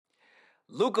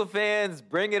Luka fans,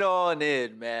 bring it on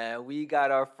in, man. We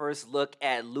got our first look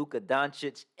at Luka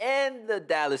Doncic and the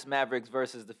Dallas Mavericks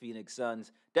versus the Phoenix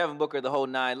Suns. Devin Booker, the whole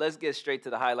nine. Let's get straight to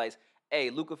the highlights.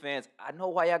 Hey, Luka fans, I know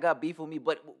why y'all got beef with me,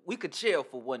 but we could chill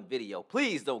for one video.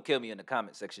 Please don't kill me in the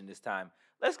comment section this time.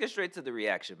 Let's get straight to the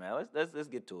reaction, man. Let's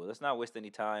get to it. Let's not waste any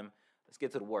time. Let's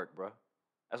get to the work, bro.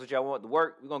 That's what y'all want, the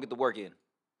work? We're going to get the work in.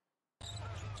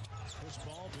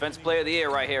 Defensive player of the year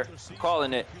right here. I'm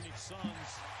calling it.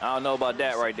 I don't know about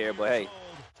that right there, but hey.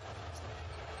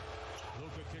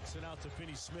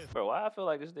 Bro, why I feel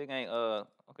like this thing ain't,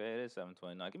 okay, it is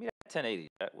 729. Give me that 1080.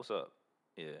 What's up?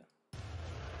 Yeah.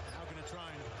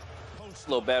 A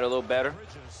little better, a little better.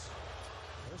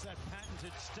 There's that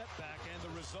patented step back and the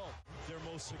result. Their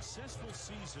most successful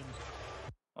season.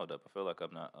 Hold up, I feel like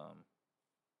I'm not,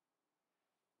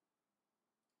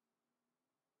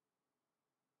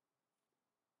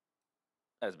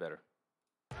 That's better.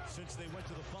 Since they went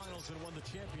to the finals and won the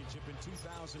championship in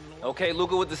 2011. Okay,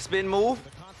 Luka with the spin move.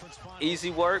 Easy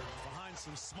work.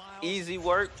 Easy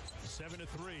work. 7-3.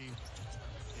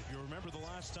 If you remember the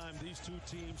last time these two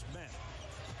teams met.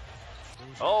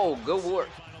 Oh, good work.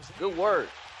 Good work.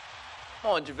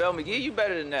 Come on, JaVale McGee, you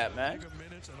better than that, man.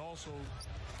 Minutes and also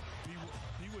be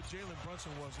what Jalen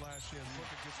Brunson was last year.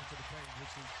 Luka gets into the paint,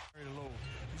 which is very low.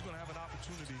 He's going to have an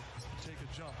opportunity to take a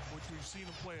jump, which we've seen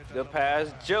him play at that Good level.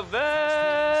 pass, JaVale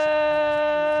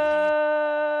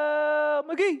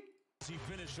McGee. He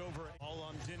finished over all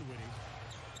on Dinwiddie.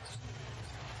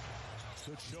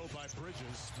 Good show by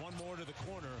Bridges. One more to the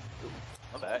corner.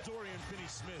 My bad. Dorian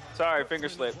Finney-Smith. Sorry, finger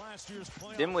slip.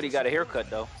 Dinwiddie got a haircut,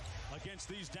 though. Against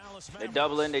these Dallas They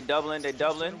doubling, they doubling, they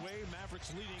doubling.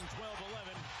 Mavericks leading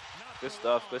 12-11. Good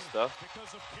stuff, good stuff.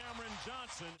 Because of Cameron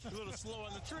Johnson. A little slow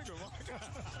on the trigger.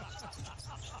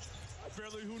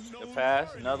 Barely who knows. Good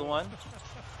pass, another one.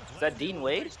 Is that Dean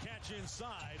Wade? Catch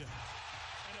inside. And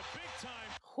a big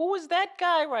time Who is that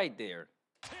guy right there?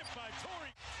 tip by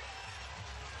Torrey.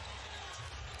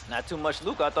 Not too much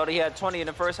Luka. I thought he had 20 in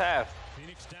the first half.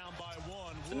 Phoenix down by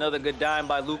one. It's another good dime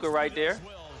by Luka right there.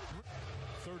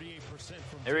 38%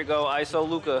 from There we go, ISO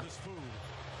Luka.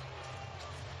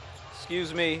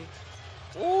 Excuse me.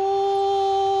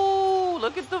 Ooh,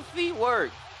 look at the feet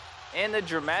work. And the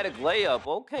dramatic layup.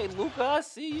 Okay, Luka, I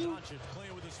see you.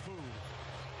 Playing with his food.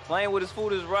 Playing with his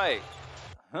food is right.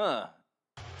 Huh.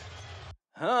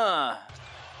 Huh.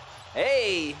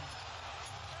 Hey.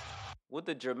 With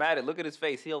the dramatic. Look at his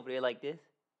face. He over there like this.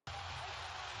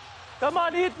 Come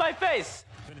on, he hit my face.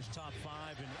 Finished top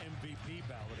 5 in MVP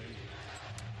balloting.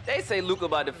 They say Luka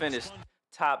about to finish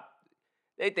top.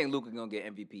 They think Luka gonna get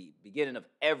MVP beginning of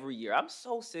every year. I'm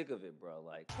so sick of it, bro.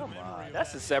 Like, come on.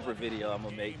 That's a separate video I'm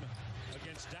gonna make.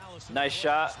 Nice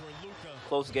shot.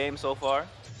 Close game so far.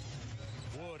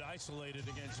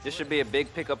 This should be a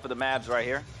big pickup for the Mavs right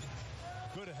here.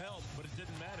 Good help, but it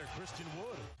didn't matter. Christian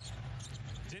Wood.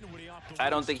 I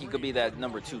don't think he could be that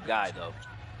number 2 guy, though.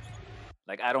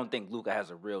 Like, I don't think Luka has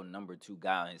a real number 2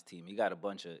 guy on his team. He got a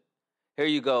bunch of, here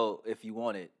you go if you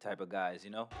want it type of guys, you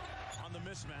know? On the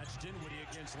mismatch, Dinwiddie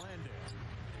against Landale.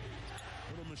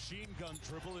 Little machine gun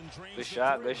dribble and drains. Good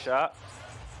shot, good shot.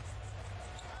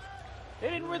 They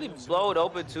didn't really blow it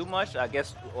open too much. I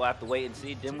guess we'll have to wait and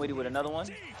see. Dinwiddie with another one.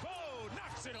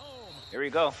 Here we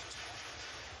go.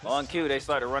 On cue, they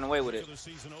started to run away with it.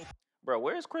 Bro,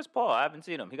 where's Chris Paul? I haven't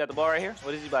seen him. He got the ball right here?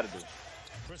 What is he about to do?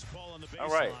 All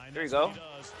right, there you go.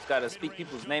 Just got to speak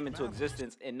people's name into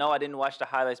existence. And no, I didn't watch the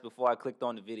highlights before I clicked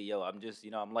on the video. I'm just,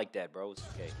 you know, I'm like that, bro. It's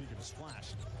okay. Speaking of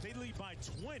splash, they lead by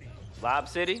 20. Lob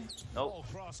City? Nope.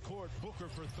 Cross court, Booker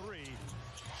for 3.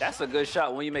 That's a good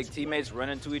shot when you make teammates run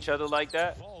into each other like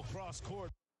that. Ball cross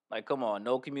court. Like, come on,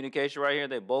 no communication right here.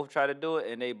 They both try to do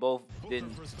it, and they both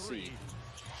didn't succeed.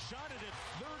 Shot it at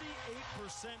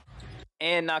 38%.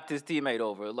 And knocked his teammate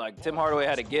over. Like, Tim Hardaway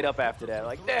had to get up after that.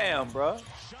 Like, damn, bro.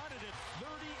 Shot it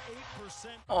at 38%.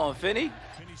 On, Finney.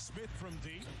 Finney-Smith from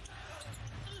deep.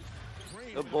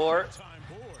 Good board.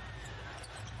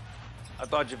 I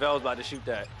thought JaVale was about to shoot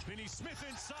that. Finney-Smith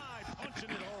inside, punching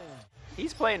it home.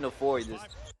 He's playing the 4 this.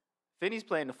 Finney's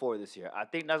playing the 4 this year. I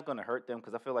think that's going to hurt them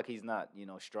because I feel like he's not, you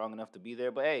know, strong enough to be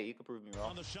there. But hey, he could prove me wrong.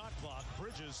 On the shot clock,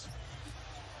 Bridges.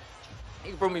 He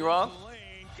can prove me wrong.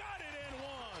 Got it and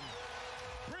one.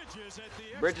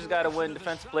 Bridges got to win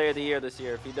Defensive Player of the Year this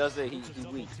year. If he does it, he's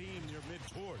weak. Team near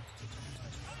midcourt.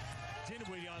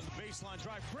 Dinwiddie on the baseline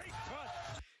drive. Great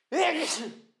cut.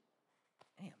 Damn.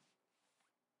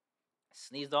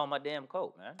 Sneezed on my damn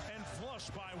coat, man. And flush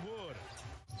by Wood.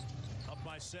 Up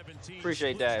by 17.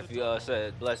 Appreciate that if you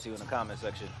said bless you in the comment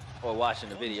section or watching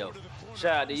the video.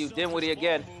 Shout out to you, Dinwiddie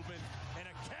again. And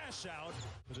a cash out.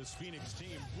 This Phoenix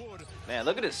team would. Man,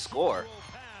 look at his score.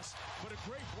 Pass, but a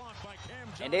great block by Cam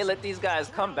Johnson. And they let these guys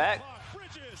come back.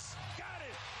 Bridges, got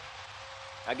it.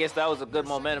 I guess that was a good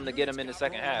momentum to get him in the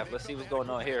second half. Let's see what's going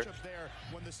on here.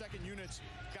 When the second units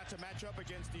got to match up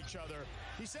against each other,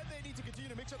 he said they need to continue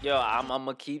to mix up. Yo, I'm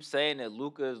gonna keep saying that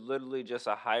Luka is literally just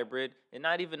a hybrid, and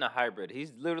not even a hybrid.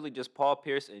 He's literally just Paul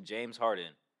Pierce and James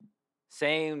Harden.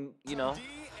 Same, you know.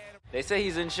 They say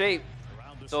he's in shape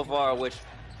so far, which,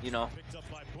 you know,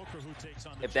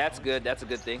 if that's good, that's a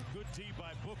good thing. Good D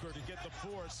by Booker to get the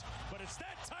force, but it's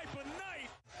that type of night.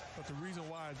 But the reason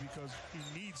why is because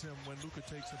he needs him when Luka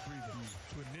takes a breather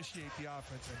to initiate the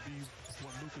offense and be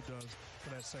what Luka does for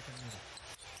that second unit.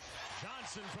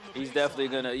 Johnson from the He's baseline. definitely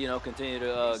gonna, you know, continue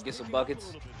to get some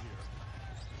buckets.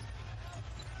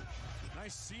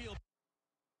 Nice seal.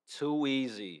 Too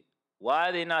easy. Why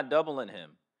are they not doubling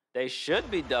him? They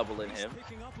should be doubling him.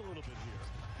 Picking up a little bit here.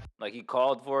 Like he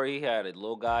called for it. He had a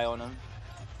little guy on him.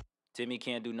 Timmy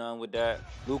can't do nothing with that.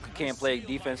 Luka can't play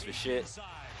defense for shit.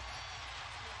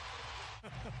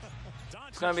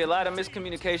 It's gonna be a lot of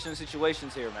miscommunication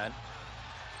situations here, man.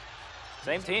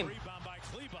 Same team. Rebound by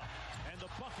Kleba, and the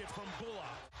bucket from Bullock.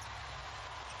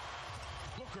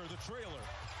 Booker, the trailer.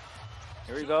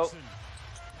 Here we go. Johnson.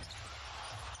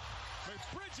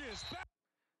 Bridges back.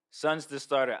 Suns just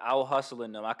started out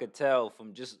hustling them. I could tell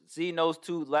from just seeing those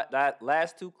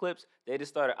last two clips. They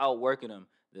just started outworking them.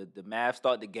 The Mavs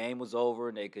thought the game was over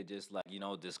and they could just, like, you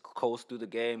know, just coast through the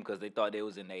game because they thought they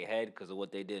was in their head because of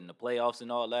what they did in the playoffs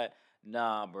and all that.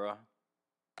 Nah, bro.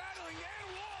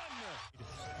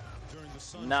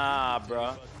 Nah, bro.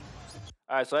 All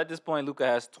right, so at this point, Luka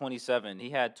has 27. He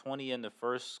had 20 in the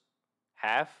first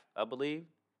half, I believe.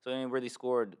 So he ain't really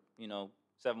scored, you know,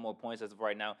 7 more points as of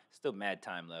right now. Still mad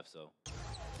time left, so.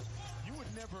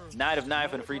 9 of 9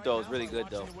 for the free throw is really good,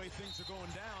 though.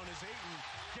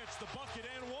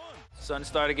 Suns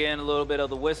start again, a little bit of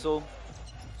the whistle.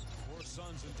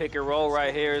 Pick and roll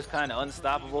right here is kind of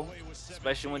unstoppable,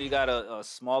 especially when you got a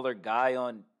smaller guy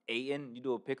on Ayton. You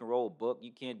do a pick and roll Book,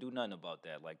 you can't do nothing about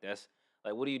that. Like, that's,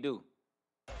 like, what do you do?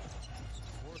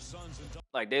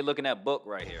 Like, they looking at Book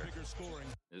right here.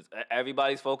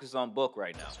 Everybody's focused on Book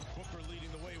right now.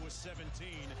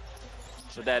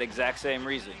 For that exact same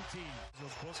reason.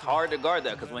 It's hard to guard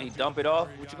that because when he dump it off,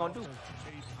 what you gonna do?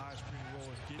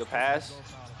 The pass.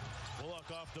 Bullock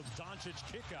off the Doncic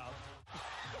kick out.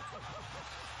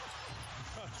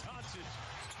 Doncic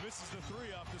misses the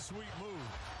three off the sweet move.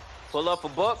 Pull up a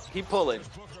Book. He pulling.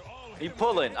 He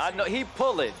pulling. I know he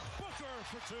pulling.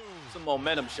 It's a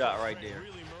momentum shot right there.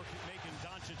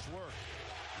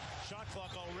 Shot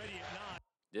clock already at 9.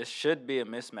 This should be a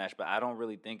mismatch, but I don't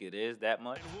really think it is that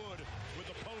much.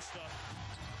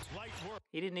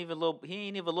 He ain't even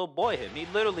little boy him. He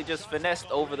literally just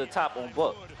finessed over the top on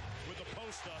Book.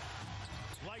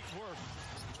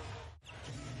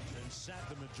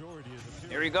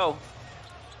 Here we go.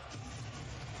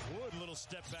 Wood, little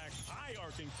step back, high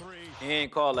arcing three. He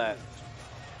ain't call that.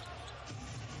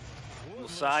 Little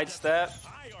side step.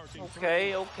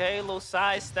 Okay, little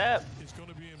side step. It's going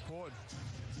to be important,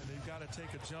 and they've got to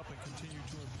take a jump and continue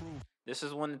to improve. This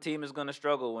is when the team is going to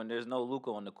struggle, when there's no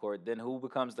Luka on the court. Then who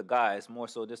becomes the guy? It's more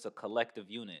so just a collective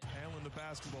unit. Handling the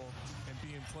basketball and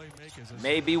being playmakers.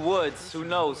 Maybe Woods. Who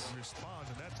knows? Responds,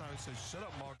 and that time he says, "Shut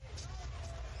up, Mark."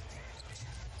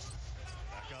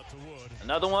 Back out to Wood.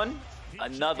 Another one.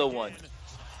 Another one.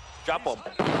 Drop a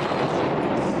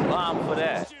bomb for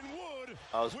that.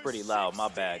 I was pretty loud. My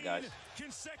bad, guys.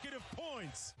 Consecutive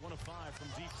points. 1 of 5 from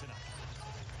deep tonight.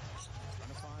 Trying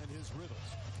to find his rhythm.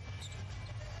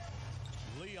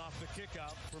 Lee off the kick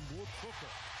out from Wood Booker.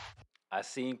 I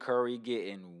seen Curry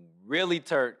getting really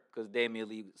turned because Damian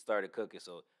Lee started cooking.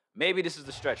 So maybe this is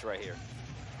the stretch right here.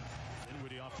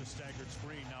 Dinwiddie off the staggered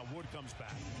screen. Now Wood comes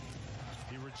back.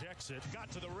 He rejects it.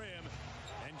 Got to the rim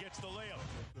and gets the layup.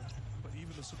 But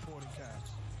even the supporting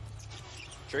cast.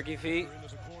 Tricky feet.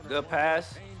 Good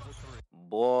pass.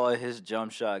 Boy, his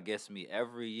jump shot gets me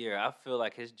every year. I feel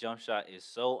like his jump shot is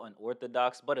so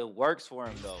unorthodox, but it works for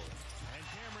him, though.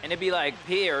 And it'd be like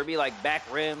here, it'd be like back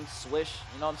rim, swish,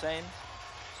 you know what I'm saying?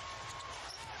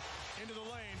 Into the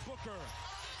lane, Booker.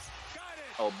 Got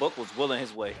it. Oh, Book was willing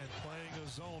his way. And playing a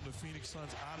zone, the Phoenix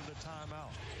Suns out of the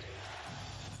timeout.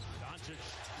 Doncic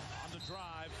on the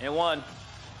drive. And one.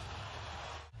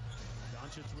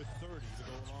 Doncic with 30 to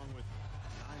go along with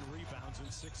 9 rebounds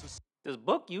and 6 assists. Does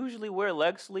Book usually wear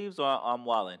leg sleeves or I'm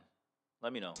wildin'?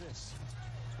 Let me know.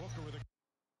 Booker with a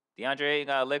DeAndre ain't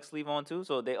got a leg sleeve on too,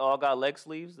 so they all got leg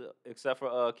sleeves except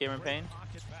for Cameron Payne.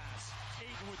 pocket pass.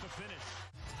 Ayton with the finish.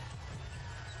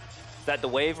 Is that the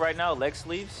wave right now? Leg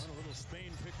sleeves? A little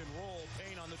Spain pick and roll.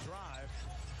 Payne on the drive.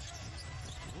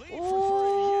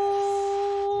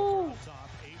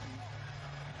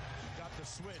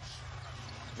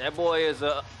 That boy is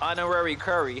a honorary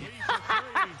Curry.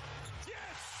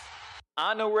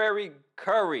 Honorary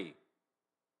Curry.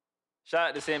 Shout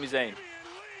out to Sami Zayn.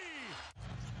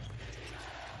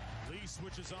 Lee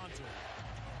switches on to him.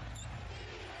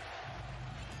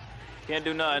 Can't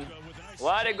do nothing.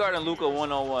 Why are they guarding Luka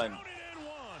one-on-one?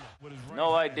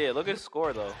 No idea. Look at his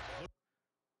score, though.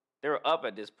 They were up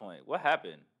at this point. What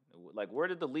happened? Like, where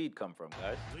did the lead come from,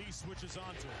 guys? Lee switches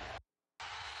on to him.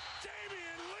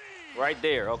 Right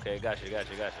there. Okay, gotcha.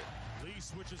 Lee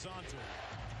switches on to him.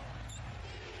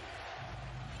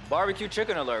 Barbecue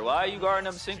chicken alert. Why are you guarding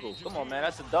them singles? Come on, man.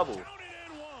 That's a double.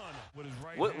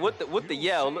 What the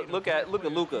yell? Look at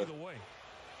Luka.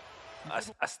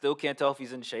 I still can't tell if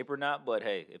he's in shape or not, but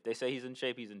hey, if they say he's in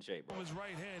shape, he's in shape, bro. From his right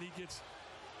hand, he gets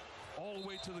all the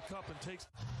way to the cup and takes.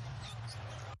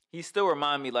 He still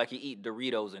remind me like he eat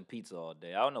Doritos and pizza all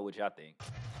day. I don't know what y'all think.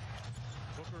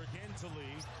 Booker again to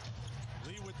Lee.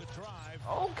 Lee with the drive.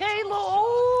 Okay,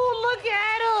 look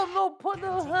at him. Little put the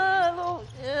little.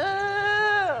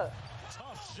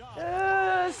 Tough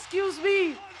shot. Excuse me.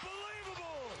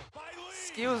 Unbelievable by Lee.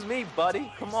 Excuse me,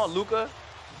 buddy. Come on, Luka.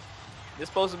 It's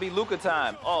supposed to be Luka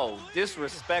time. Oh,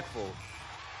 disrespectful.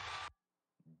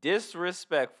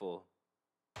 Disrespectful.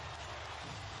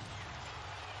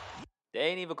 They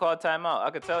ain't even called timeout. I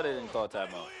could tell they didn't call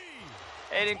timeout.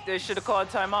 They should have called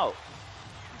timeout.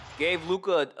 Gave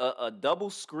Luka a double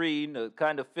screen to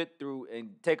kind of fit through and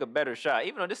take a better shot.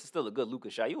 Even though this is still a good Luka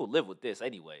shot, you will live with this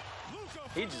anyway.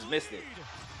 He just missed it.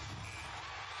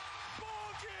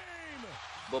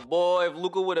 But boy, if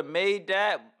Luka would have made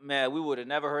that, man, we would have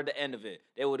never heard the end of it.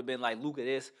 They would have been like, Luka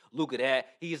this, Luka that.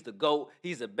 He's the GOAT.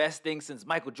 He's the best thing since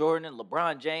Michael Jordan and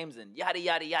LeBron James and yada,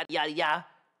 yada, yada, yada, yada.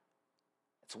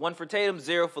 It's 1 for Tatum,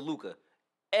 0 for Luka.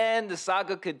 And the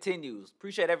saga continues.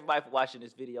 Appreciate everybody for watching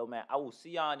this video, man. I will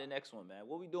see y'all in the next one, man.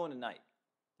 What we doing tonight?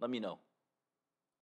 Let me know.